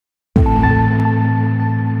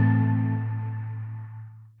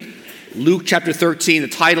Luke chapter 13, the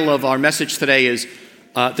title of our message today is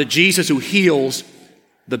The Jesus Who Heals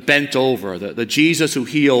the Bent Over. The Jesus Who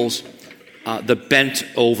Heals the Bent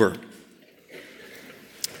Over.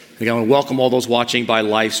 Again, I want to welcome all those watching by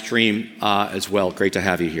live stream as well. Great to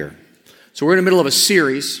have you here. So we're in the middle of a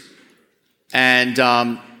series,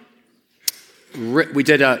 and we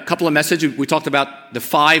did a couple of messages. We talked about the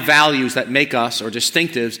 5 values that make us, or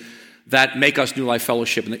distinctives, that make us New Life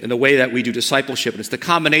Fellowship and the way that we do discipleship. And it's the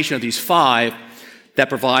combination of these 5 that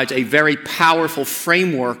provides a very powerful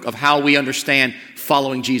framework of how we understand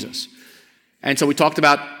following Jesus. And so we talked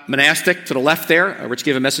about monastic to the left there. Rich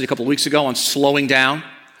gave a message a couple of weeks ago on slowing down.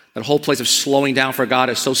 That whole place of slowing down for God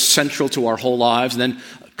is so central to our whole lives. And then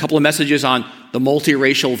a couple of messages on the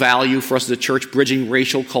multiracial value for us as a church, bridging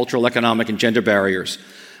racial, cultural, economic, and gender barriers.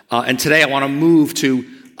 And today I want to move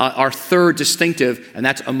to our third distinctive, and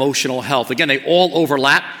that's emotional health. Again, they all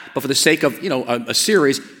overlap, but for the sake of a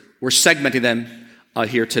series, we're segmenting them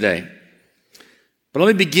here today. But let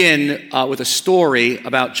me begin with a story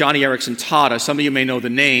about Joni Eareckson Tada. Some of you may know the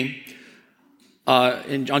name.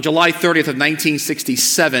 On July 30th of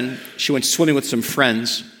 1967, she went swimming with some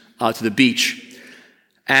friends to the beach,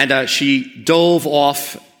 and she dove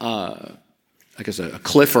off, I guess, a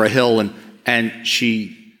cliff or a hill, and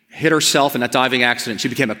she hit herself in that diving accident. She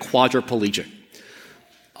became a quadriplegic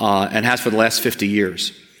and has for the last 50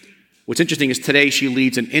 years. What's interesting is today she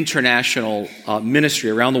leads an international ministry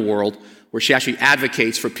around the world where she actually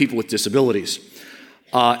advocates for people with disabilities.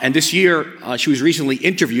 And this year, she was recently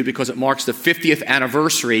interviewed because it marks the 50th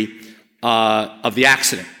anniversary of the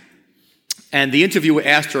accident. And the interviewer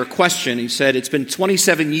asked her a question. He said, "It's been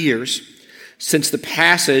 27 years since the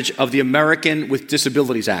passage of the American with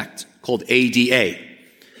Disabilities Act, called ADA.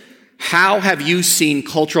 How have you seen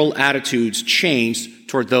cultural attitudes change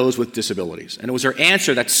toward those with disabilities?" And it was her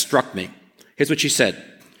answer that struck me. Here's what she said.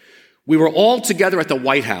 "We were all together at the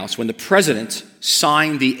White House when the president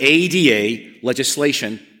signed the ADA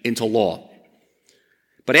legislation into law.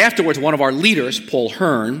 But afterwards, one of our leaders, Paul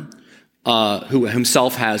Hearn, who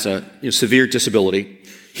himself has a severe disability,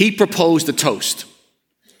 he proposed a toast.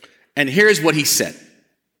 And here's what he said.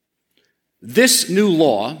 This new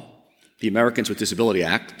law, the Americans with Disability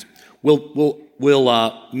Act,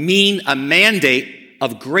 will mean a mandate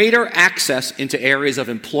of greater access into areas of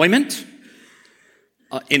employment,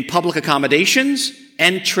 in public accommodations,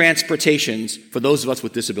 and transportations for those of us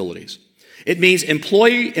with disabilities. It means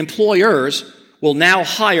employers will now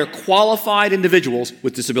hire qualified individuals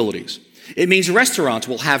with disabilities. It means restaurants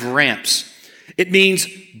will have ramps. It means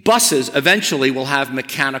buses eventually will have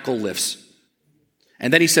mechanical lifts."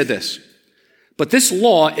 And then he said this, "But this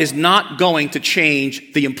law is not going to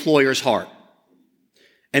change the employer's heart.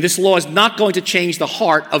 And this law is not going to change the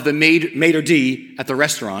heart of the maitre d' at the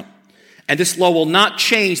restaurant. And this law will not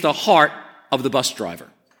change the heart of the bus driver."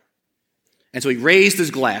 And so he raised his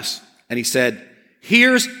glass and he said,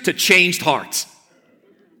 "Here's to changed hearts."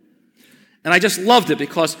 And I just loved it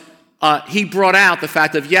because he brought out the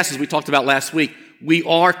fact of, yes, as we talked about last week, we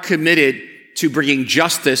are committed to bringing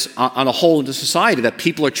justice on a whole into society, that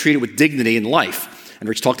people are treated with dignity in life. And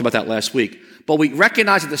Rich talked about that last week. But we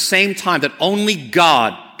recognize at the same time that only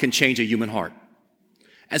God can change a human heart.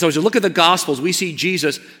 And so as we look at the Gospels, we see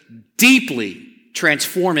Jesus deeply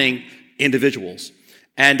transforming individuals.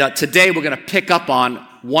 And today we're going to pick up on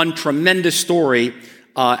one tremendous story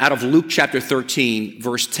out of Luke chapter 13,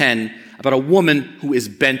 verse 10, about a woman who is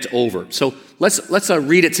bent over. So let's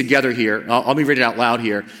read it together here. Let me read it out loud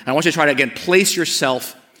here. And I want you to try to, again, place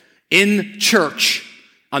yourself in church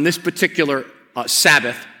on this particular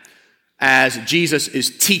Sabbath as Jesus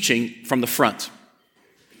is teaching from the front.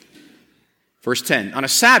 Verse 10, on a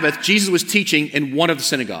Sabbath, Jesus was teaching in one of the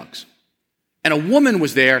synagogues. And a woman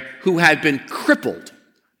was there who had been crippled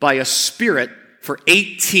by a spirit for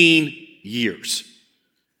 18 years.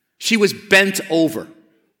 She was bent over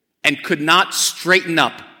and could not straighten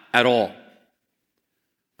up at all.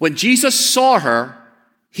 When Jesus saw her,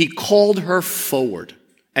 he called her forward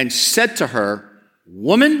and said to her,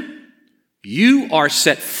 "Woman, you are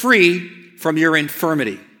set free from your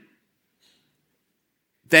infirmity."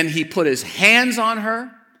 Then he put his hands on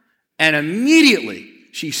her, and immediately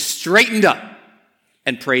she straightened up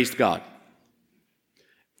and praised God.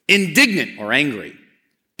 Indignant or angry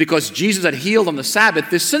because Jesus had healed on the Sabbath,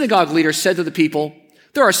 this synagogue leader said to the people,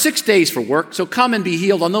 "There are 6 days for work, so come and be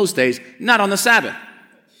healed on those days, not on the Sabbath."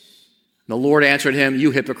 The Lord answered him,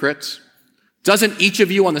 "You hypocrites, doesn't each of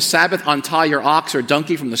you on the Sabbath untie your ox or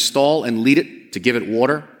donkey from the stall and lead it to give it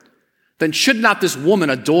water? Then should not this woman,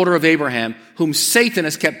 a daughter of Abraham, whom Satan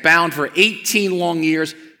has kept bound for 18 long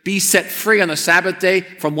years, be set free on the Sabbath day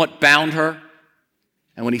from what bound her?"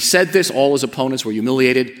 And when he said this, all his opponents were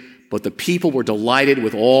humiliated, but the people were delighted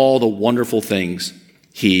with all the wonderful things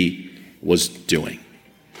he was doing.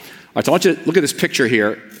 All right, so I want you to look at this picture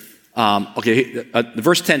here.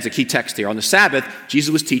 Verse 10 is a key text here. On the Sabbath,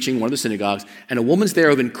 Jesus was teaching in one of the synagogues, and a woman's there who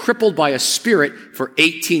had been crippled by a spirit for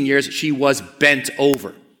 18 years. She was bent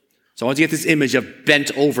over. So I want you to get this image of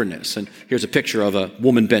bent overness. And here's a picture of a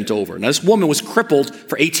woman bent over. Now, this woman was crippled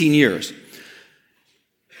for 18 years.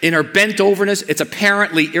 In her bent overness, it's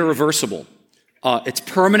apparently irreversible. It's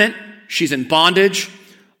permanent. She's in bondage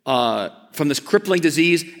from this crippling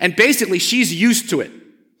disease. And basically, she's used to it.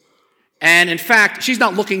 And in fact, she's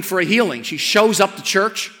not looking for a healing. She shows up to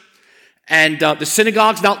church, and the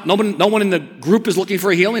synagogues, no one in the group is looking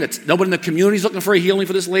for a healing. Nobody in the community is looking for a healing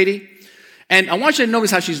for this lady. And I want you to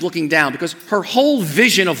notice how she's looking down, because her whole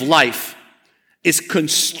vision of life is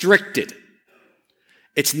constricted.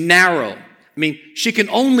 It's narrow. I mean, she can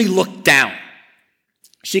only look down.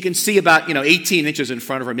 She can see about, 18 inches in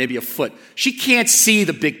front of her, maybe a foot. She can't see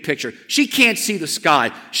the big picture. She can't see the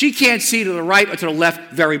sky. She can't see to the right or to the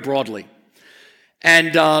left very broadly.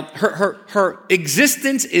 And her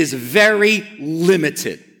existence is very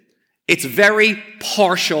limited. It's very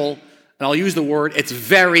partial, and I'll use the word, it's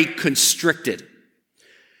very constricted.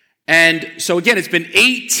 And so again, it's been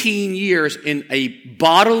 18 years in a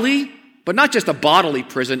bodily, but not just a bodily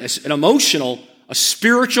prison, an emotional, a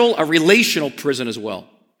spiritual, a relational prison as well.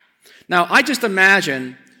 Now, I just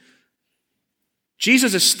imagine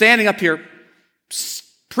Jesus is standing up here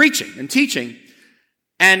preaching and teaching,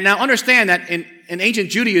 and now understand that in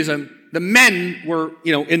ancient Judaism, the men were,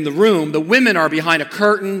 in the room, the women are behind a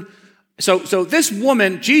curtain. So this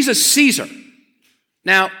woman, Jesus sees her.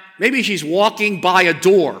 Now, maybe she's walking by a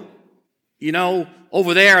door,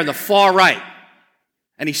 over there in the far right,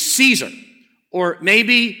 and he sees her. Or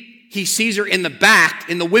maybe he sees her in the back,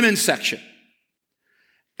 in the women's section.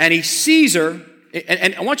 And he sees her,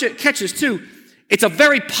 and I want you to catch this too, it's a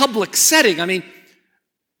very public setting. I mean,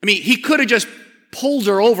 he could have just pulled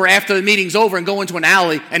her over after the meeting's over and go into an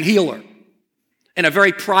alley and heal her in a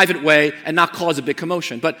very private way and not cause a big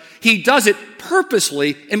commotion. But he does it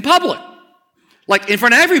purposely in public, like in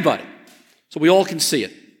front of everybody, so we all can see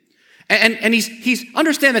it. And he's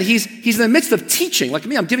understand that he's in the midst of teaching. Like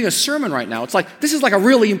me, I'm giving a sermon right now. It's like, this is like a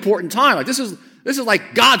really important time. Like this is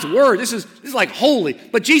like God's word. This is like holy.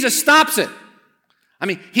 But Jesus stops it.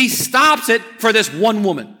 He stops it for this one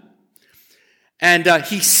woman. And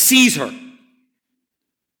he sees her.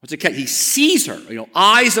 He sees her,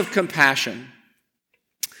 eyes of compassion.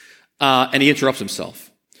 And he interrupts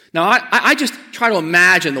himself. Now, I just try to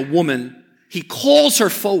imagine the woman, he calls her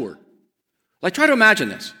forward. Like, try to imagine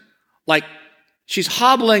this. Like, she's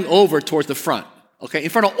hobbling over towards the front, in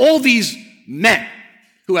front of all these men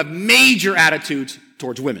who have major attitudes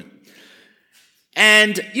towards women.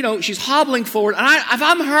 And, she's hobbling forward. And if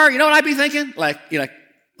I'm her, you know what I'd be thinking? Like,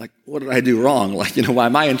 what did I do wrong? Why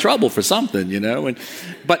am I in trouble for something,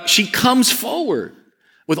 But she comes forward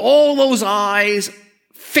with all those eyes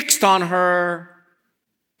fixed on her,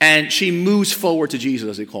 and she moves forward to Jesus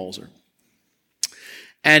as he calls her.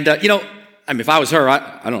 And, if I was her,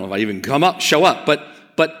 I don't know if I'd even show up. But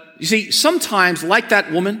you see, sometimes, like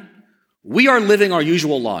that woman, we are living our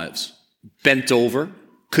usual lives, bent over,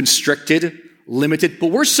 constricted, limited, but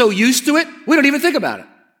we're so used to it, we don't even think about it.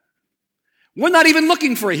 We're not even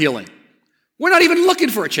looking for a healing. We're not even looking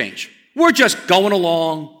for a change. We're just going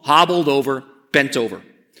along, hobbled over, bent over.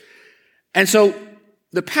 And so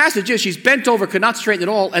the passage is, she's bent over, could not straighten at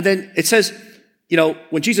all, and then it says,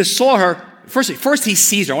 when Jesus saw her, first he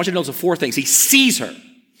sees her. I want you to notice the four things. He sees her.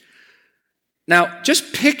 Now,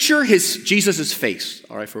 just picture Jesus' face,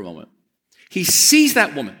 all right, for a moment. He sees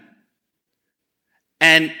that woman.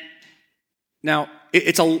 And now,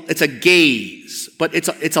 it's a gaze, but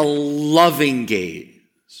it's a loving gaze.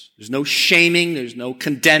 There's no shaming, there's no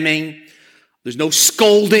condemning, there's no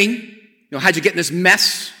scolding. How'd you get in this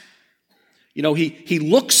mess? He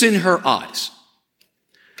looks in her eyes.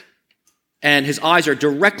 And his eyes are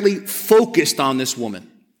directly focused on this woman.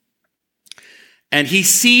 And he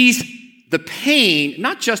sees the pain,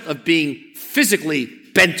 not just of being physically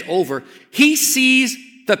bent over, he sees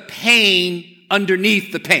the pain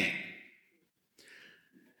underneath the pain.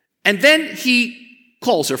 And then he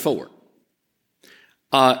calls her forward.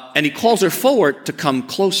 And he calls her forward to come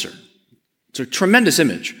closer. It's a tremendous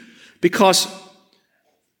image, because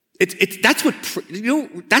that's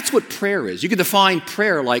what prayer is. You can define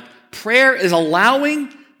prayer like, prayer is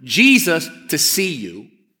allowing Jesus to see you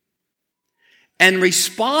and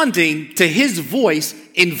responding to his voice,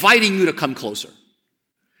 inviting you to come closer.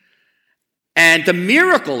 And the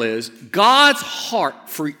miracle is God's heart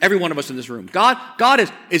for every one of us in this room. God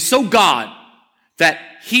is so God that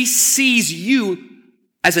he sees you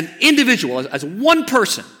as an individual, as one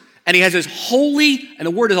person. And he has this holy, and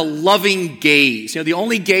the word is a loving gaze. The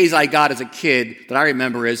only gaze I got as a kid that I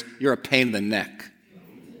remember is, you're a pain in the neck.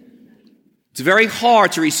 It's very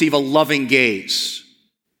hard to receive a loving gaze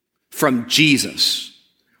from Jesus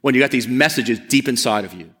when you got these messages deep inside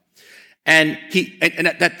of you. And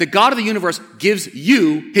that the God of the universe gives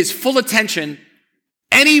you his full attention.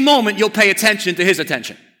 Any moment you'll pay attention to his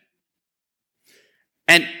attention.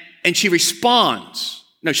 And she responds.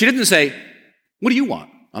 No, she didn't say, what do you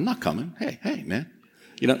want? I'm not coming. Hey, man.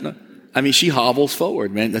 No. I mean, she hobbles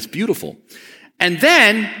forward, man. That's beautiful. And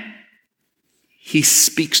then he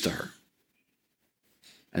speaks to her.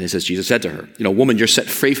 And it says, Jesus said to her, woman, you're set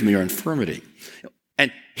free from your infirmity.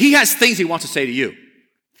 And he has things he wants to say to you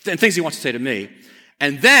and things he wants to say to me.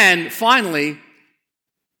 And then finally,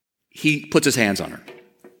 he puts his hands on her.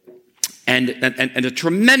 And a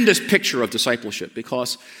tremendous picture of discipleship,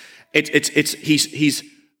 because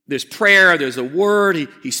there's prayer, there's a word,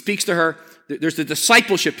 he speaks to her, there's the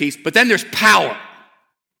discipleship piece, but then there's power,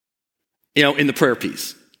 in the prayer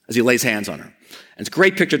piece as he lays hands on her. And it's a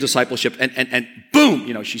great picture of discipleship, and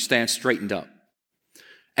boom, she stands straightened up.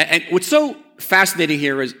 And what's so fascinating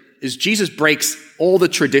here is Jesus breaks all the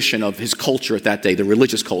tradition of his culture at that day, the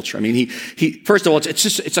religious culture. I mean, he first of all,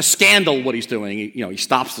 it's a scandal what he's doing. He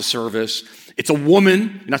stops the service. It's a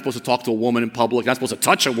woman. You're not supposed to talk to a woman in public. You're not supposed to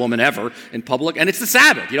touch a woman ever in public. And it's the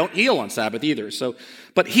Sabbath. You don't heal on Sabbath either. So,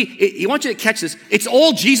 but he wants you to catch this. It's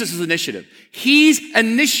all Jesus' initiative. He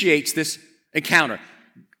initiates this encounter.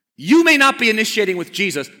 You may not be initiating with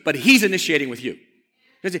Jesus, but he's initiating with you.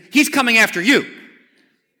 He's coming after you.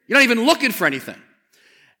 You're not even looking for anything.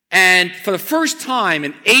 And for the first time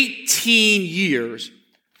in 18 years,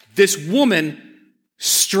 this woman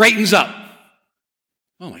straightens up.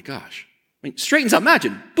 Oh my gosh. Straightens up,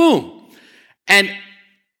 imagine, boom. And,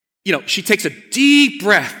 she takes a deep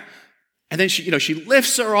breath, and then she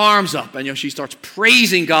lifts her arms up, and, she starts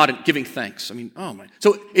praising God and giving thanks. Oh my.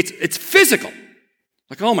 So it's physical.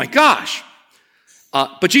 Like, oh my gosh.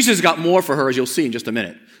 But Jesus has got more for her, as you'll see in just a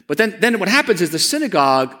minute. But then what happens is the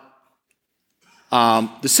synagogue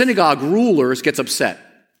rulers gets upset.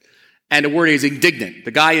 And the word is indignant,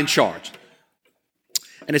 the guy in charge.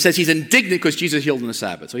 And it says he's indignant because Jesus healed on the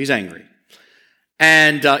Sabbath, so he's angry.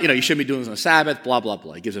 And, you shouldn't be doing this on the Sabbath, blah, blah,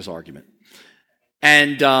 blah. He gives this argument.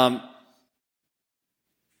 And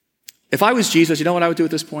if I was Jesus, you know what I would do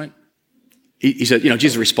at this point? He said,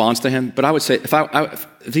 Jesus responds to him. But I would say,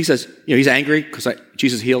 if he says, he's angry because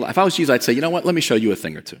Jesus healed. If I was Jesus, I'd say, you know what? Let me show you a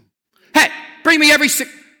thing or two. Hey, bring me every sick,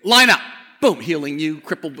 line up. Boom, healing you,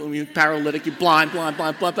 crippled, boom, you paralytic, you blind.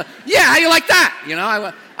 Yeah, how you like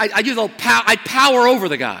that? I use a little power. I power over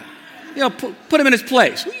the guy. Put him in his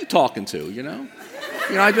place. Who are you talking to?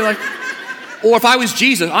 I'd be like, or if I was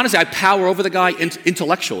Jesus, honestly, I'd power over the guy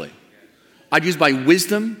intellectually. I'd use my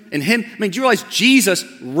wisdom and him. Do you realize Jesus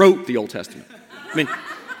wrote the Old Testament?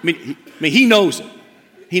 He knows it.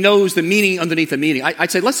 He knows the meaning underneath the meaning.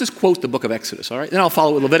 I'd say, let's just quote the book of Exodus, all right? Then I'll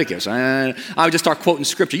follow with Leviticus. I would just start quoting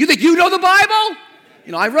scripture. You think you know the Bible?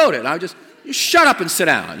 I wrote it. I would just, you shut up and sit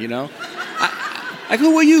down, Like,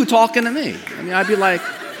 who are you talking to me? I'd be like,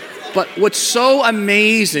 but what's so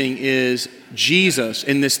amazing is Jesus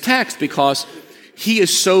in this text, because he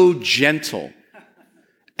is so gentle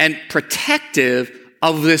and protective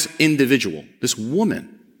of this individual, this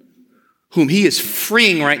woman, whom he is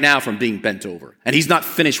freeing right now from being bent over. And he's not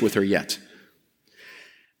finished with her yet.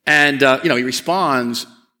 And, he responds,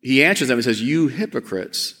 he answers them and says, you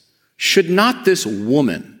hypocrites, should not this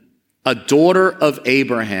woman, a daughter of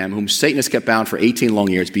Abraham, whom Satan has kept bound for 18 long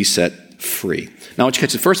years, be set free? Now, I want you to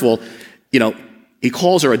catch it. First of all, he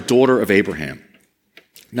calls her a daughter of Abraham.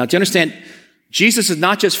 Now, do you understand? Jesus is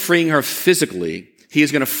not just freeing her physically. He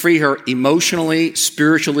is going to free her emotionally,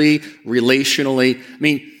 spiritually, relationally.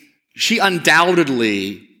 She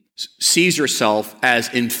undoubtedly sees herself as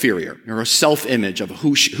inferior, her self-image of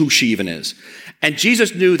who she even is. And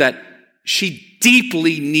Jesus knew that she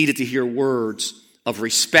deeply needed to hear words of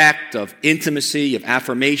respect, of intimacy, of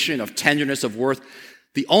affirmation, of tenderness, of worth.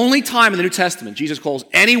 The only time in the New Testament Jesus calls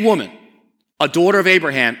any woman a daughter of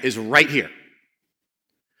Abraham is right here.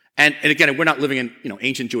 And again, we're not living in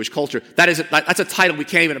ancient Jewish culture. That's a title we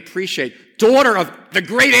can't even appreciate. Daughter of the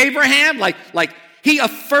great Abraham, like he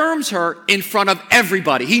affirms her in front of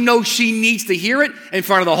everybody. He knows she needs to hear it in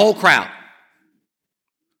front of the whole crowd.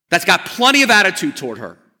 That's got plenty of attitude toward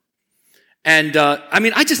her. And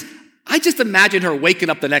I just imagine her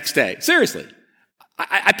waking up the next day. Seriously,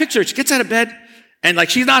 I picture her. She gets out of bed and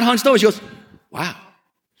she's not hunched over. She goes, Wow.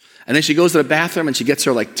 And then she goes to the bathroom and she gets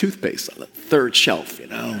her like toothpaste on the third shelf,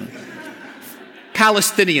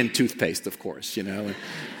 Palestinian toothpaste, of course, and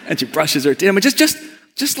she brushes her teeth.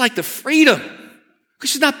 Just like the freedom,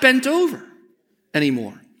 because she's not bent over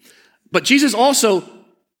anymore. But Jesus also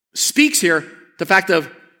speaks here the fact of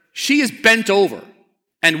she is bent over,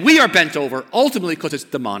 and we are bent over ultimately because it's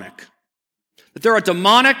demonic. That there are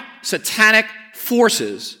demonic, satanic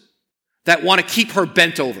forces that want to keep her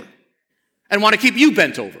bent over and want to keep you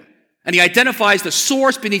bent over. And he identifies the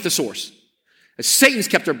source beneath the source. As Satan's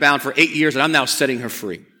kept her bound for 8 years, and I'm now setting her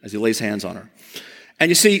free as he lays hands on her. And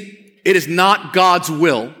you see, it is not God's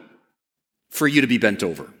will for you to be bent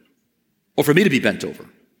over or for me to be bent over.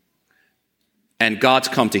 And God's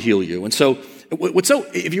come to heal you. And so,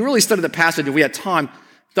 if you really study the passage, if we had time,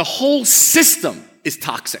 the whole system is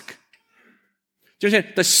toxic. Do you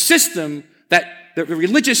understand? The system, the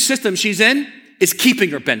religious system she's in, is keeping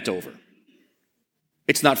her bent over.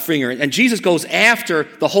 It's not freeing her. And Jesus goes after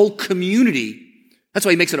the whole community. That's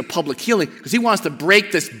why he makes it a public healing, because he wants to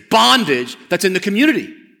break this bondage that's in the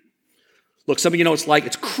community. Look, some of you know it's like,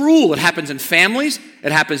 it's cruel. It happens in families.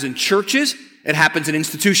 It happens in churches. It happens in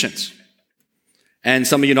institutions. And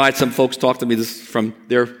some of you know, I had some folks talk to me from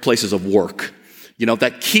their places of work,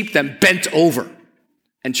 that keep them bent over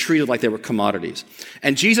and treated like they were commodities.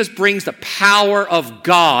 And Jesus brings the power of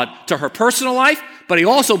God to her personal life, but he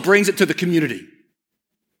also brings it to the community.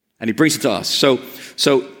 And he brings it to us. So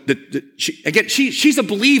she's a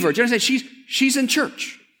believer. Do you understand? She's in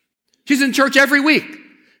church. She's in church every week.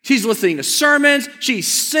 She's listening to sermons. She's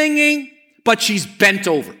singing, but she's bent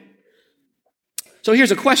over. So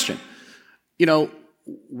here's a question.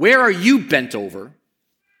 Where are you bent over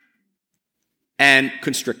and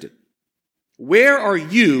constricted? Where are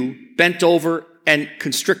you bent over and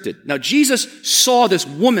constricted? Now, Jesus saw this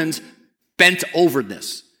woman's bent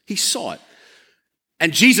overness. He saw it.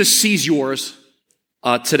 And Jesus sees yours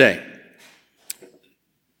today.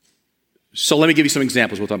 So let me give you some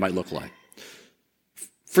examples of what that might look like.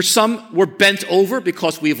 For some, we're bent over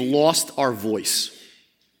because we've lost our voice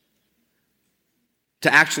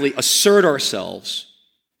to actually assert ourselves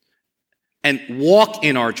and walk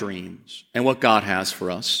in our dreams and what God has for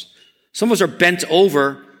us. Some of us are bent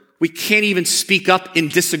over. We can't even speak up in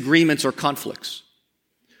disagreements or conflicts.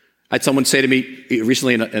 I had someone say to me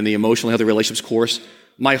recently in the Emotional Healthy Relationships course,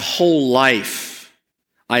 my whole life,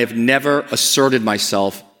 I have never asserted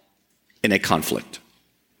myself in a conflict.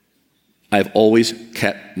 I've always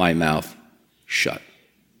kept my mouth shut.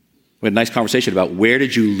 We had a nice conversation about where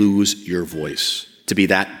did you lose your voice to be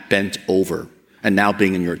that bent over and now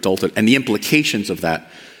being in your adulthood and the implications of that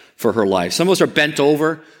for her life. Some of us are bent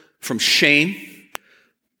over from shame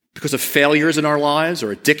because of failures in our lives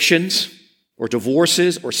or addictions or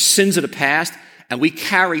divorces or sins of the past, and we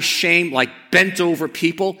carry shame like bent over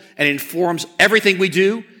people, and it informs everything we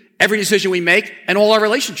do, every decision we make, and all our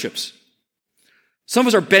relationships. Some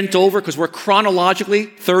of us are bent over because we're chronologically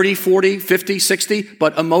 30, 40, 50, 60,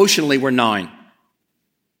 but emotionally we're 9.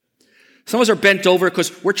 Some of us are bent over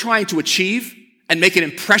because we're trying to achieve and make an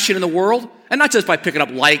impression in the world, and not just by picking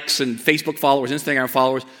up likes and Facebook followers, Instagram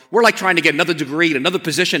followers. We're like trying to get another degree, another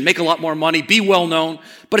position, make a lot more money, be well known,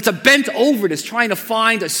 but it's a bent overness trying to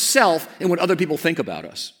find a self in what other people think about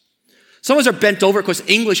us. Some of us are bent over because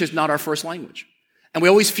English is not our first language, and we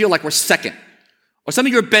always feel like we're second. Or some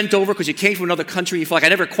of you are bent over because you came from another country and you feel like I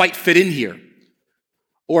never quite fit in here.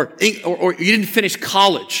 Or you didn't finish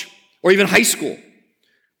college or even high school.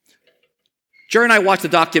 Jerry and I watched a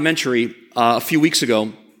documentary a few weeks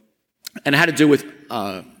ago, and it had to do with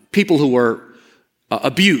people who were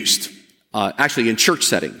abused, actually in church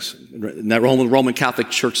settings, in that Roman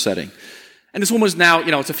Catholic church setting. And this woman was now,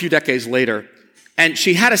 it's a few decades later, and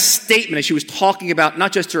she had a statement, and she was talking about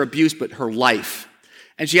not just her abuse, but her life.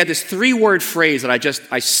 And she had this 3-word phrase that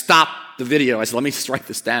I stopped the video. I said, let me write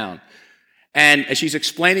this down. And as she's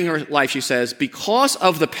explaining her life, she says, because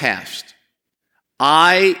of the past,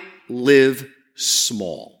 I live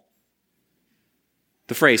small.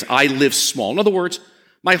 The phrase, I live small. In other words,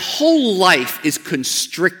 my whole life is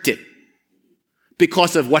constricted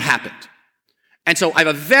because of what happened. And so I have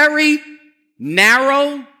a very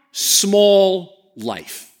narrow, small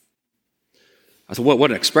life. I said,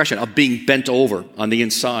 what an expression of being bent over on the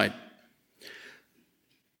inside.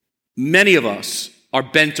 Many of us are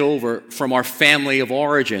bent over from our family of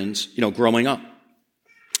origins, growing up.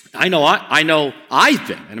 I know I've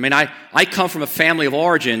been. And I come from a family of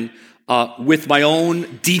origin with my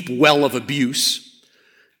own deep well of abuse.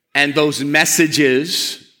 And those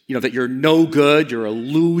messages, that you're no good, you're a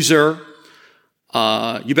loser,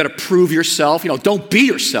 you better prove yourself, don't be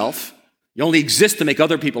yourself. You only exist to make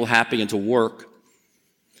other people happy and to work.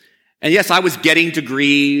 And yes, I was getting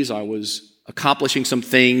degrees. I was accomplishing some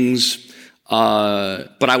things,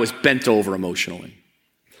 but I was bent over emotionally.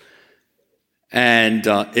 And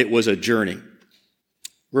it was a journey.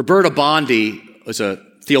 Roberta Bondi was a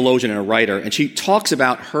theologian and a writer, and she talks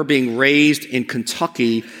about her being raised in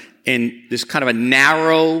Kentucky in this kind of a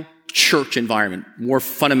narrow church environment, more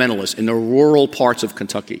fundamentalist in the rural parts of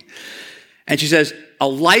Kentucky. And she says, a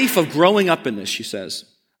life of growing up in this, she says,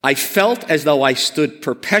 I felt as though I stood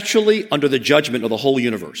perpetually under the judgment of the whole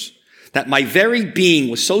universe, that my very being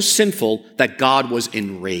was so sinful that God was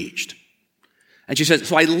enraged. And she says,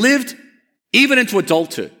 so I lived even into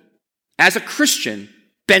adulthood as a Christian,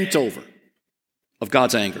 bent over of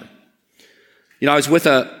God's anger. You know, I was with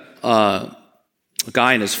a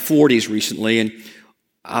guy in his 40s recently, and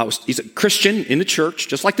he's a Christian in the church,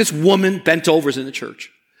 just like this woman bent over is in the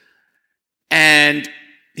church. And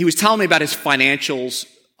he was telling me about his financials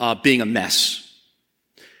being a mess.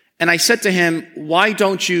 And I said to him, why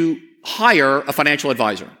don't you hire a financial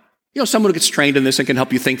advisor? You know, someone who gets trained in this and can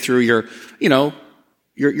help you think through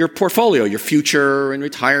your portfolio, your future and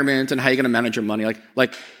retirement and how you're going to manage your money. And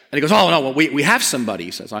he goes, oh, no, well, we have somebody,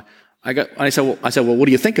 he says. I said, well, what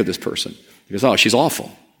do you think of this person? He goes, oh, she's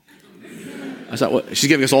awful. I said, well, she's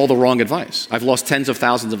giving us all the wrong advice. I've lost tens of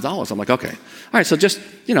thousands of dollars. I'm like, okay. All right, so just,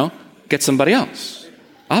 get somebody else,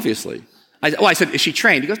 obviously. I said, is she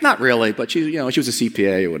trained? He goes, not really, but she was a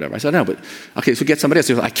CPA or whatever. I said, no, but, okay, so get somebody else.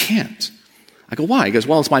 He goes, I can't. I go, why? He goes,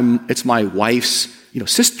 well, it's my wife's,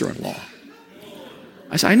 sister-in-law.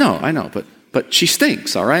 I said, I know, but she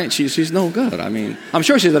stinks, all right? She's no good. I mean, I'm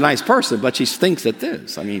sure she's a nice person, but she stinks at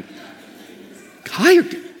this. I mean, hire.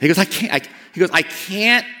 He goes, I can't. I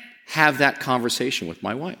can't have that conversation with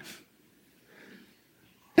my wife.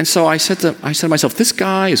 And so I said to myself, this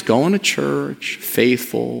guy is going to church,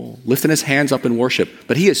 faithful, lifting his hands up in worship,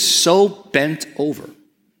 but he is so bent over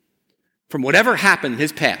from whatever happened in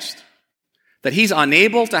his past that he's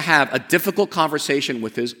unable to have a difficult conversation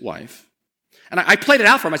with his wife. And I played it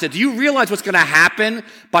out for him. I said, do you realize what's going to happen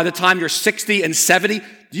by the time you're 60 and 70?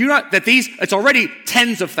 Do you not that it's already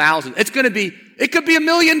tens of thousands. It could be $1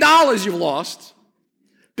 million you've lost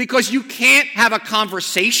because you can't have a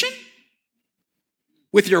conversation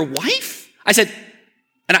with your wife? I said,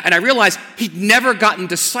 and I realized he'd never gotten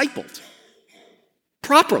discipled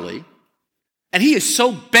properly. And he is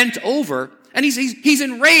so bent over, and he's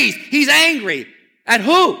enraged, he's angry. At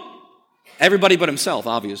who? Everybody but himself,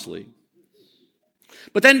 obviously.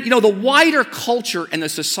 But then, the wider culture and the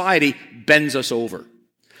society bends us over.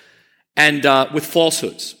 And with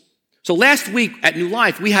falsehoods. So last week at New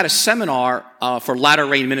Life, we had a seminar for Latter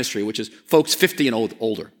Rain Ministry, which is folks 50 and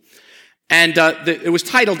older. And it was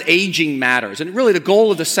titled Aging Matters. And really the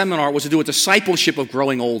goal of the seminar was to do a discipleship of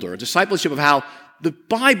growing older, a discipleship of how the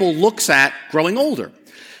Bible looks at growing older.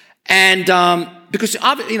 And because,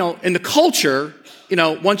 in the culture,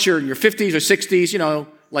 once you're in your 50s or 60s,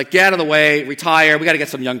 get out of the way, retire. We got to get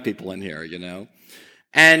some young people in here,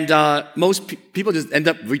 And most people just end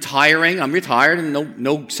up retiring. I'm retired and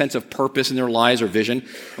no sense of purpose in their lives or vision.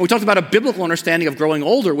 And we talked about a biblical understanding of growing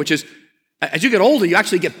older, which is as you get older, you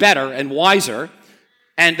actually get better and wiser,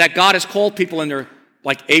 and that God has called people in their,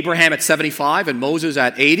 like Abraham at 75 and Moses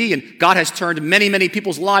at 80, and God has turned many, many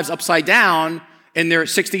people's lives upside down in their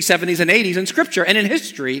 60s, 70s, and 80s in Scripture and in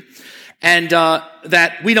history, and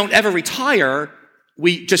that we don't ever retire.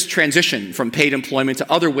 We just transition from paid employment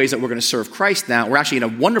to other ways that we're going to serve Christ now. We're actually in a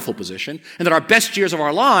wonderful position, and that our best years of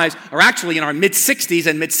our lives are actually in our mid-60s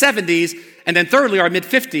and mid-70s, and then thirdly, our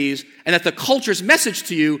mid-50s, and that the culture's message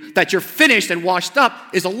to you that you're finished and washed up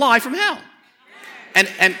is a lie from hell.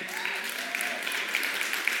 And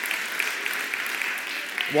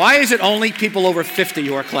why is it only people over 50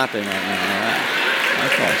 who are clapping right now?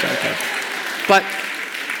 Okay.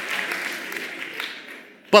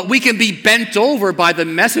 But we can be bent over by the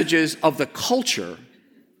messages of the culture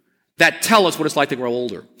that tell us what it's like to grow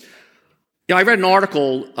older. I read an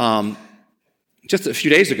article just a few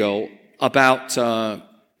days ago about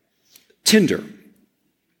Tinder.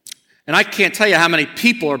 And I can't tell you how many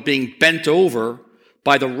people are being bent over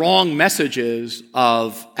by the wrong messages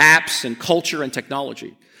of apps and culture and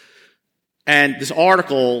technology. And this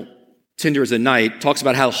article, Tinder is a Night, talks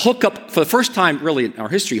about how hookup, for the first time really in our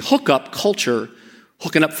history, hookup culture,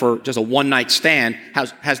 hooking up for just a one-night stand,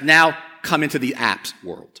 has now come into the apps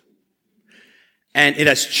world. And it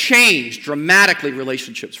has changed dramatically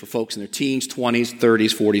relationships for folks in their teens, 20s,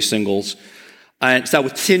 30s, 40s, singles. And so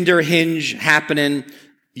with Tinder, Hinge happening,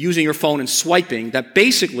 using your phone and swiping, that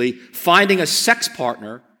basically finding a sex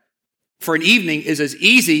partner for an evening is as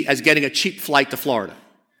easy as getting a cheap flight to Florida.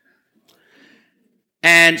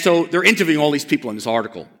 And so they're interviewing all these people in this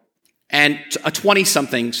article. And a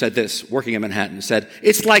 20-something said this, working in Manhattan, said,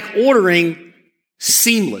 it's like ordering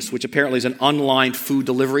Seamless, which apparently is an online food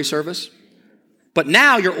delivery service. But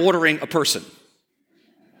now you're ordering a person.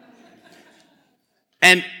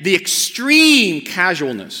 And the extreme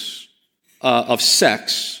casualness of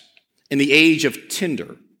sex in the age of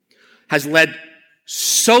Tinder has led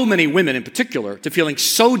so many women in particular to feeling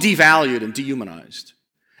so devalued and dehumanized,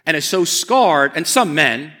 and is so scarred, and some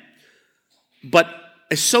men, but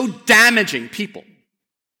is so damaging people.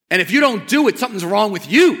 And if you don't do it, something's wrong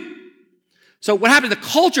with you. So what happens, the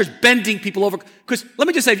culture is bending people over. Because let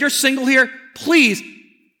me just say, if you're single here, please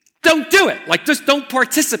don't do it. Like, just don't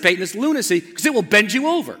participate in this lunacy, because it will bend you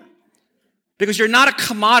over. Because you're not a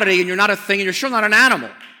commodity, and you're not a thing, and you're sure not an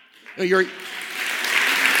animal. And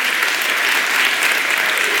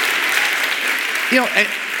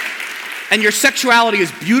your sexuality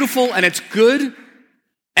is beautiful, and it's good,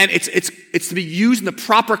 and it's to be used in the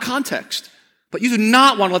proper context. But you do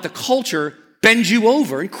not want to let the culture bend you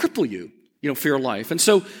over and cripple you, for your life. And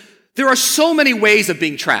so there are so many ways of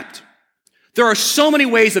being trapped. There are so many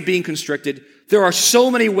ways of being constricted. There are so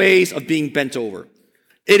many ways of being bent over.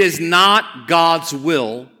 It is not God's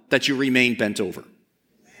will that you remain bent over.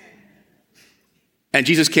 And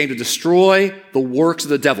Jesus came to destroy the works of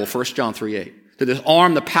the devil, 1 John 3:8. To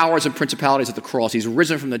disarm the powers and principalities at the cross. He's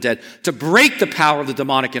risen from the dead to break the power of the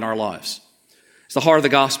demonic in our lives. It's the heart of the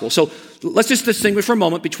gospel. So let's just distinguish for a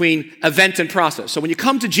moment between event and process. So when you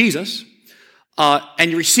come to Jesus and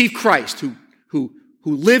you receive Christ, who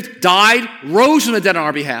lived, died, rose from the dead on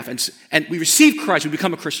our behalf, and we receive Christ, we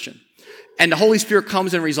become a Christian. And the Holy Spirit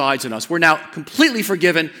comes and resides in us. We're now completely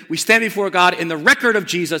forgiven. We stand before God in the record of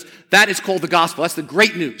Jesus. That is called the gospel. That's the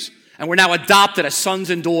great news. And we're now adopted as sons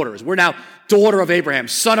and daughters. We're now daughter of Abraham,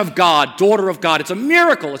 son of God, daughter of God. It's a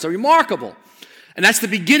miracle. It's a remarkable. And that's the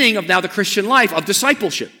beginning of now the Christian life of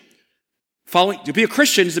discipleship. To be a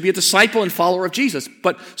Christian is to be a disciple and follower of Jesus.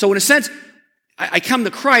 But so in a sense, I come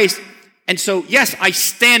to Christ, and so yes, I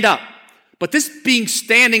stand up. But this being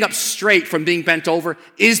standing up straight from being bent over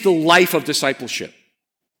is the life of discipleship.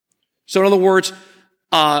 So in other words,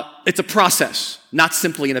 it's a process, not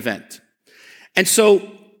simply an event. And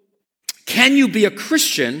so, can you be a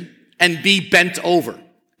Christian and be bent over?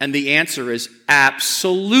 And the answer is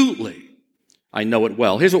absolutely. I know it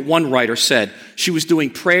well. Here's what one writer said. She was doing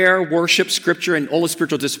prayer, worship, scripture, and all the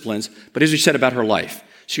spiritual disciplines, but here's what she said about her life.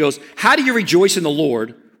 She goes, how do you rejoice in the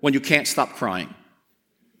Lord when you can't stop crying?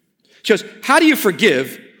 She goes, how do you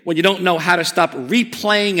forgive when you don't know how to stop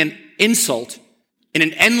replaying an insult in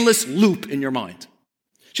an endless loop in your mind?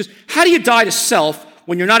 She goes, how do you die to self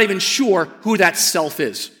when you're not even sure who that self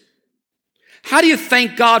is? How do you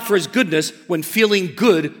thank God for his goodness when feeling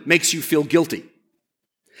good makes you feel guilty?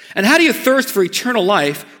 And how do you thirst for eternal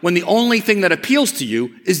life when the only thing that appeals to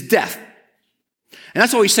you is death? And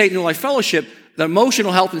that's why we say at New Life Fellowship that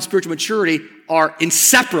emotional health and spiritual maturity are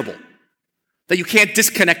inseparable. That you can't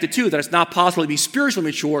disconnect the two, that it's not possible to be spiritually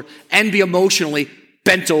mature and be emotionally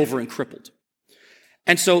bent over and crippled.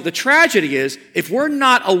 And so the tragedy is, if we're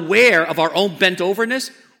not aware of our own bent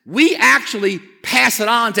overness, we actually pass it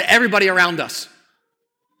on to everybody around us.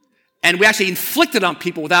 And we actually inflict it on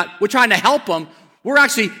people we're trying to help them. We're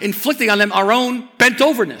actually inflicting on them our own bent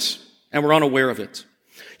overness, and we're unaware of it.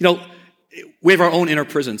 We have our own inner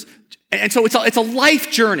prisons. And so it's a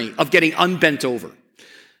life journey of getting unbent over.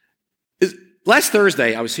 Last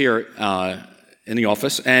Thursday, I was here in the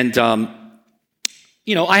office, and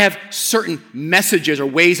I have certain messages or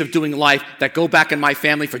ways of doing life that go back in my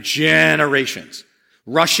family for generations.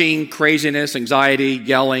 Rushing, craziness, anxiety,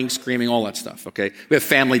 yelling, screaming, all that stuff, okay? We have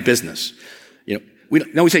family business.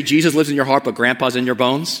 We say Jesus lives in your heart, but grandpa's in your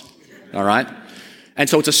bones, all right? And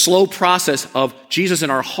so it's a slow process of Jesus in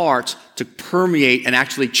our hearts to permeate and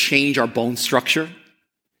actually change our bone structure.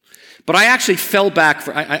 But I actually fell back.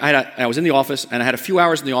 I was in the office, and I had a few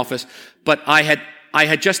hours in the office, but I had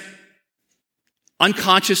just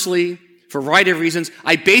unconsciously, for a variety of reasons,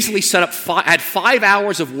 I basically had 5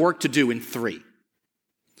 hours of work to do in 3.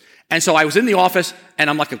 And so I was in the office, and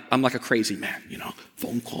I'm like a crazy man,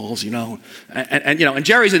 phone calls, and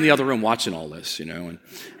Jerry's in the other room watching all this,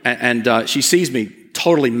 and she sees me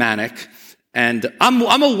totally manic, and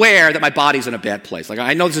I'm aware that my body's in a bad place. Like,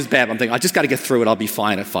 I know this is bad, but I'm thinking, I just got to get through it. I'll be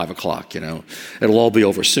fine at 5 o'clock, it'll all be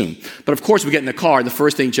over soon. But of course, we get in the car, and the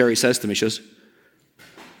first thing Jerry says to me, she goes,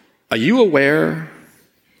 are you aware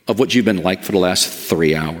of what you've been like for the last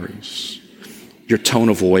 3 hours? Your tone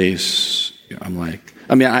of voice. I'm like,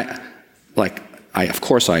 of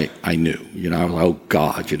course I knew, oh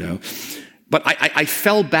God, But I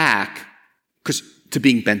fell back to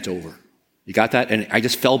being bent over. You got that? And I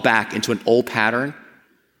just fell back into an old pattern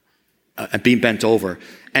and being bent over.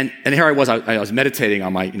 And here I was meditating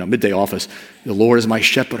on my midday office. The Lord is my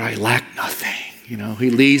shepherd, I lack nothing. He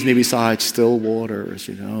leads me beside still waters.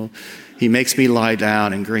 He makes me lie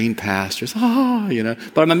down in green pastures. But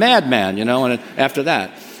I'm a madman, and after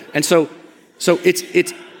that. And so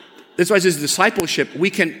it's that's why this discipleship, we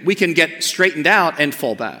can get straightened out and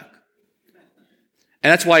fall back.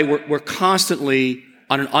 And that's why we're constantly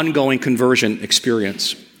on an ongoing conversion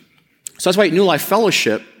experience. So that's why at New Life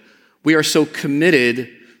Fellowship, we are so committed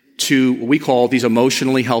to what we call these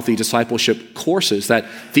emotionally healthy discipleship courses, that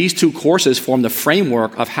these two courses form the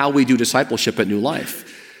framework of how we do discipleship at New Life.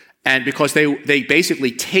 And because they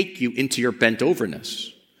basically take you into your bent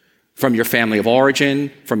overness from your family of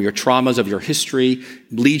origin, from your traumas of your history,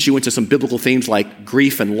 leads you into some biblical themes like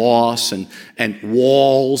grief and loss and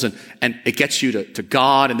walls, and it gets you to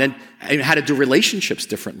God, and then how to do relationships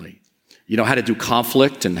differently. How to do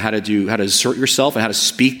conflict and how to assert yourself and how to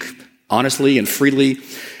speak honestly and freely.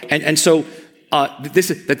 And so this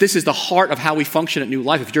is the heart of how we function at New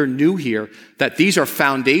Life. If you're new here, that these are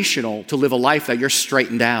foundational to live a life that you're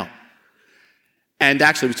straightened out. And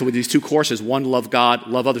actually, so with these two courses, one, love God,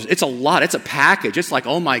 love others, it's a lot. It's a package. It's like,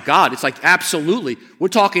 oh my God. It's like, absolutely. We're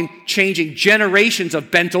talking changing generations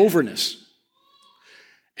of bent overness.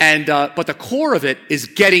 And but the core of it is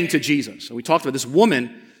getting to Jesus. So we talked about this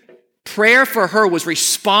woman. Prayer for her was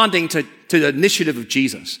responding to the initiative of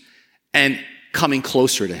Jesus and coming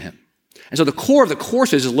closer to him. And so the core of the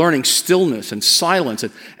course is learning stillness and silence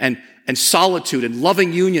and solitude and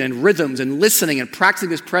loving union and rhythms and listening and practicing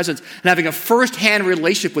his presence and having a first-hand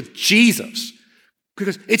relationship with Jesus.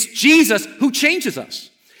 Because it's Jesus who changes us.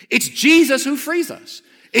 It's Jesus who frees us.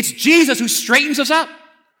 It's Jesus who straightens us up.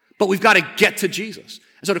 But we've got to get to Jesus.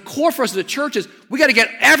 And so the core for us as a church is we got to get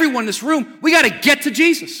everyone in this room, we got to get to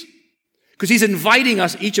Jesus. Because he's inviting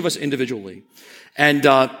us, each of us individually. And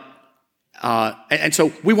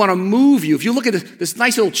so we want to move you. If you look at this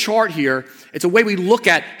nice little chart here, it's a way we look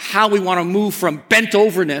at how we want to move from bent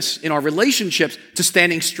overness in our relationships to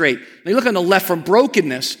standing straight. Now you look on the left, from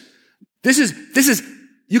brokenness. This is,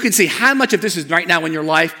 you can see how much of this is right now in your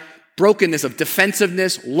life. Brokenness of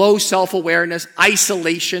defensiveness, low self-awareness,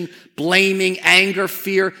 isolation, blaming, anger,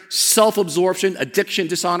 fear, self-absorption, addiction,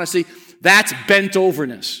 dishonesty. That's bent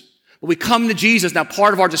overness. When we come to Jesus, now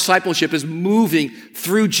part of our discipleship is moving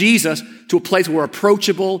through Jesus to a place where we're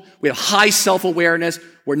approachable, we have high self-awareness,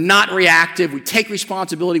 we're not reactive, we take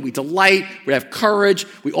responsibility, we delight, we have courage,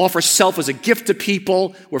 we offer self as a gift to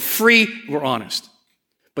people, we're free, we're honest.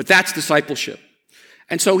 But that's discipleship.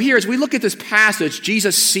 And so here, as we look at this passage,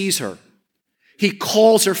 Jesus sees her. He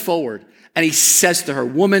calls her forward, and he says to her,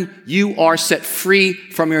 "Woman, you are set free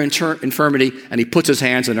from your infirmity," and he puts his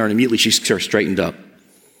hands on her, and immediately she's straightened up.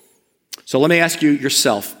 So let me ask you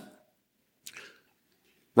yourself,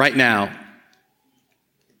 right now,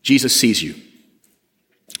 Jesus sees you.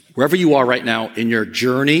 Wherever you are right now in your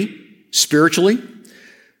journey, spiritually,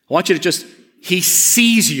 I want you to he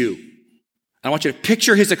sees you. I want you to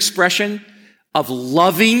picture his expression of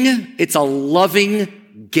loving. It's a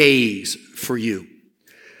loving gaze for you.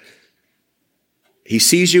 He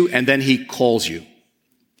sees you, and then he calls you.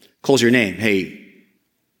 Calls your name. Hey,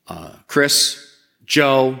 Chris,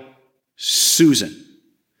 Joe, Susan.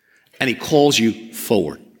 And he calls you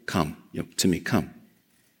forward. Come, to me, come.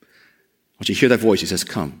 I want you to hear that voice. He says,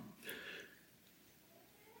 come.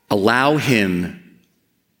 Allow him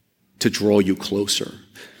to draw you closer.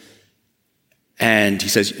 And he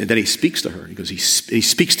says, and then he speaks to her. He goes, he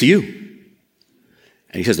speaks to you.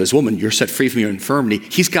 And he says, this woman, you're set free from your infirmity.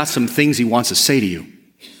 He's got some things he wants to say to you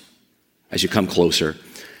as you come closer.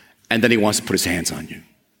 And then he wants to put his hands on you.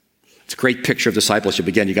 It's a great picture of discipleship.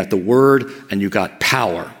 Again, you got the word and you got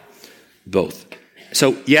power, both.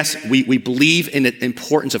 So yes, we believe in the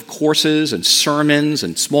importance of courses and sermons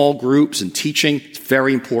and small groups and teaching. It's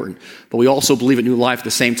very important. But we also believe at New Life at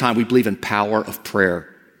the same time, we believe in power of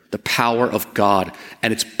prayer, the power of God.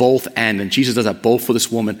 And it's both and Jesus does that both for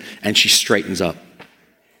this woman, and she straightens up.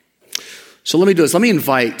 So let me do this. Let me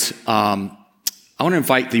invite, I want to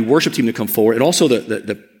invite the worship team to come forward, and also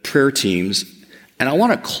the prayer teams. And I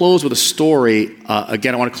want to close with a story.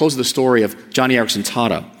 Again, I want to close with the story of Joni Eareckson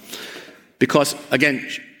Tada. Because, again,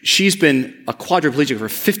 she's been a quadriplegic for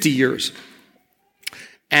 50 years.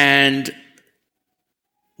 And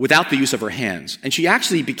without the use of her hands. And she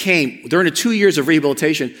actually became, during the 2 years of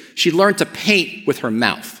rehabilitation, she learned to paint with her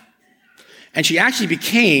mouth. And she actually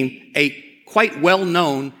became a quite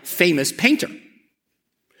well-known, famous painter.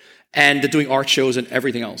 And doing art shows and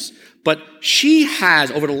everything else. But she has,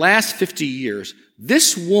 over the last 50 years,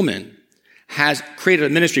 this woman has created a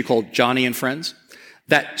ministry called Joni and Friends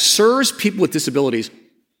that serves people with disabilities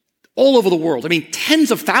all over the world. I mean, tens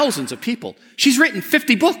of thousands of people. She's written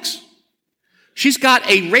 50 books. She's got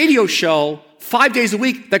a radio show 5 days a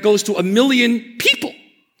week that goes to 1 million people.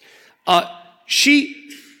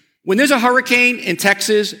 When there's a hurricane in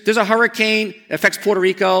Texas, there's a hurricane that affects Puerto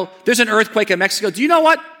Rico, there's an earthquake in Mexico. Do you know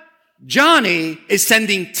what? Johnny is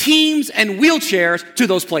sending teams and wheelchairs to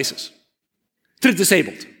those places, to the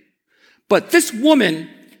disabled. But this woman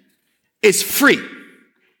is free.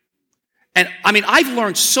 And I mean, I've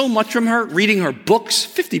learned so much from her, reading her books,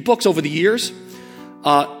 50 books over the years.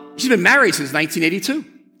 She's been married since 1982.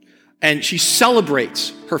 And she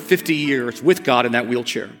celebrates her 50 years with God in that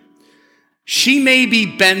wheelchair. She may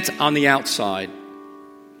be bent on the outside,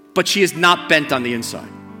 but she is not bent on the inside.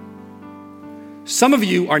 Some of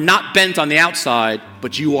you are not bent on the outside,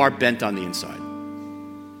 but you are bent on the inside.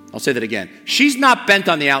 I'll say that again. She's not bent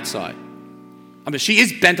on the outside. I mean, she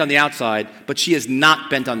is bent on the outside, but she is not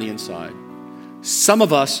bent on the inside. Some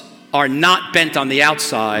of us are not bent on the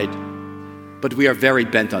outside, but we are very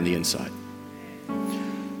bent on the inside.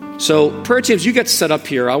 So, prayer teams, you get set up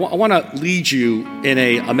here. I want to lead you in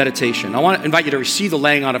a meditation. I want to invite you to receive the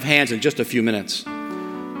laying on of hands in just a few minutes.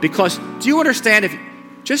 Because, do you understand?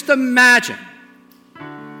 Just imagine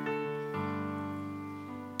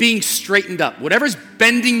being straightened up. Whatever's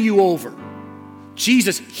bending you over,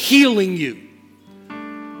 Jesus healing you.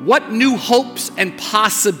 What new hopes and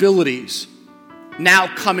possibilities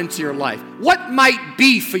now come into your life? What might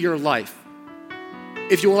be for your life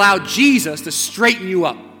if you allow Jesus to straighten you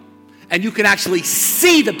up? And you can actually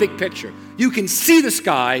see the big picture. You can see the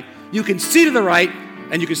sky, you can see to the right,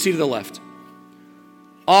 and you can see to the left.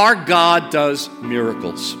 Our God does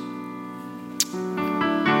miracles.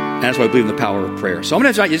 And that's why I believe in the power of prayer. So I'm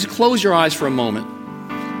going to invite you to just close your eyes for a moment.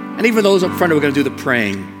 And even those up front who are going to do the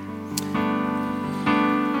praying.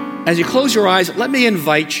 As you close your eyes, let me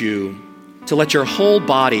invite you to let your whole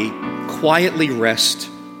body quietly rest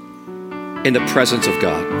in the presence of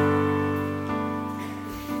God.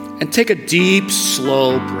 And take a deep,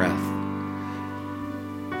 slow breath.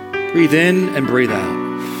 Breathe in and breathe out.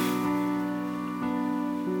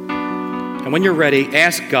 And when you're ready,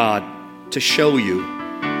 ask God to show you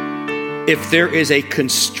if there is a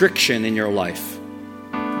constriction in your life.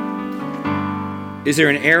 Is there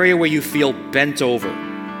an area where you feel bent over,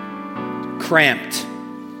 cramped,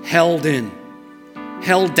 held in,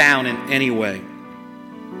 held down in any way?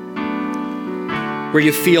 Where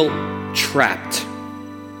you feel trapped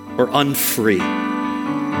or unfree?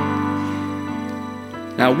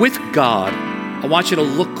 Now, with God, I want you to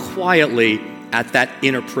look quietly at that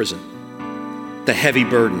inner prison, the heavy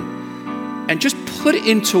burden, and just put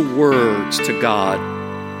into words to God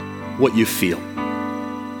what you feel.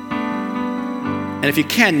 And if you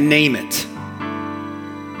can, name it.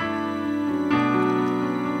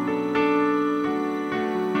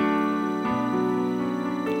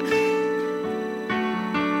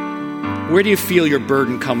 Where do you feel your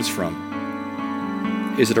burden comes from?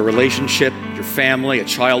 Is it a relationship, your family, a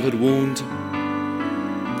childhood wound?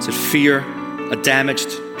 Is it fear, a damaged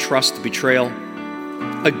trust, betrayal?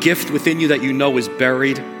 A gift within you that you know is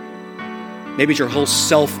buried? Maybe it's your whole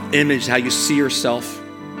self-image, how you see yourself.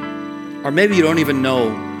 Or maybe you don't even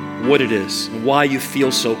know what it is and why you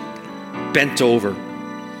feel so bent over.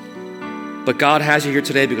 But God has you here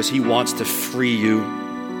today because He wants to free you.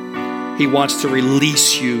 He wants to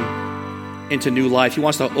release you into new life. He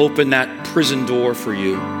wants to open that prison door for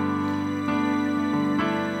you.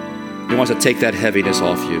 He wants to take that heaviness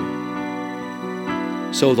off you.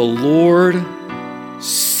 So the Lord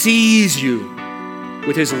sees you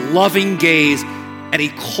with His loving gaze and He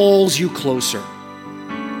calls you closer.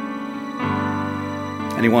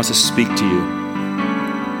 And He wants to speak to you.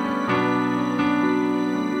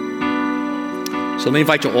 So let me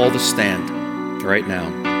invite you all to stand right now.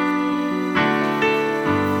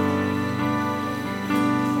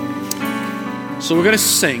 So we're going to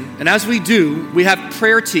sing, and as we do, we have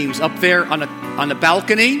prayer teams up there on the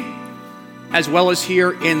balcony, as well as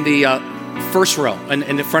here in the first row and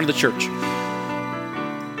in the front of the church.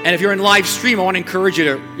 And if you're in live stream, I want to encourage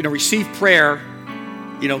you to receive prayer,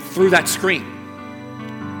 through that screen.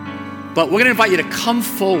 But we're going to invite you to come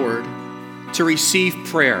forward to receive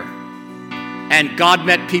prayer. And God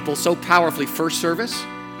met people so powerfully first service,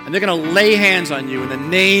 and they're going to lay hands on you in the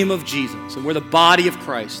name of Jesus, and we're the body of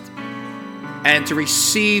Christ. And to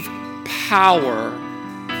receive power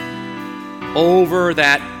over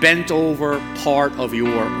that bent over part of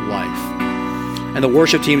your life. And the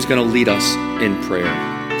worship team is going to lead us in prayer.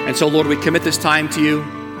 And so, Lord, we commit this time to you.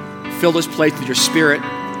 Fill this place with your Spirit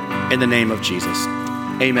in the name of Jesus.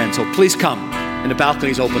 Amen. So please come. And the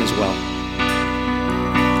balcony is open as well.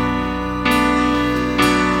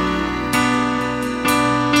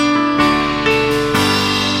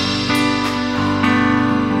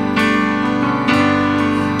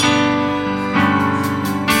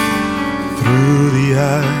 the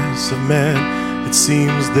eyes of man, it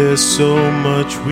seems there's so much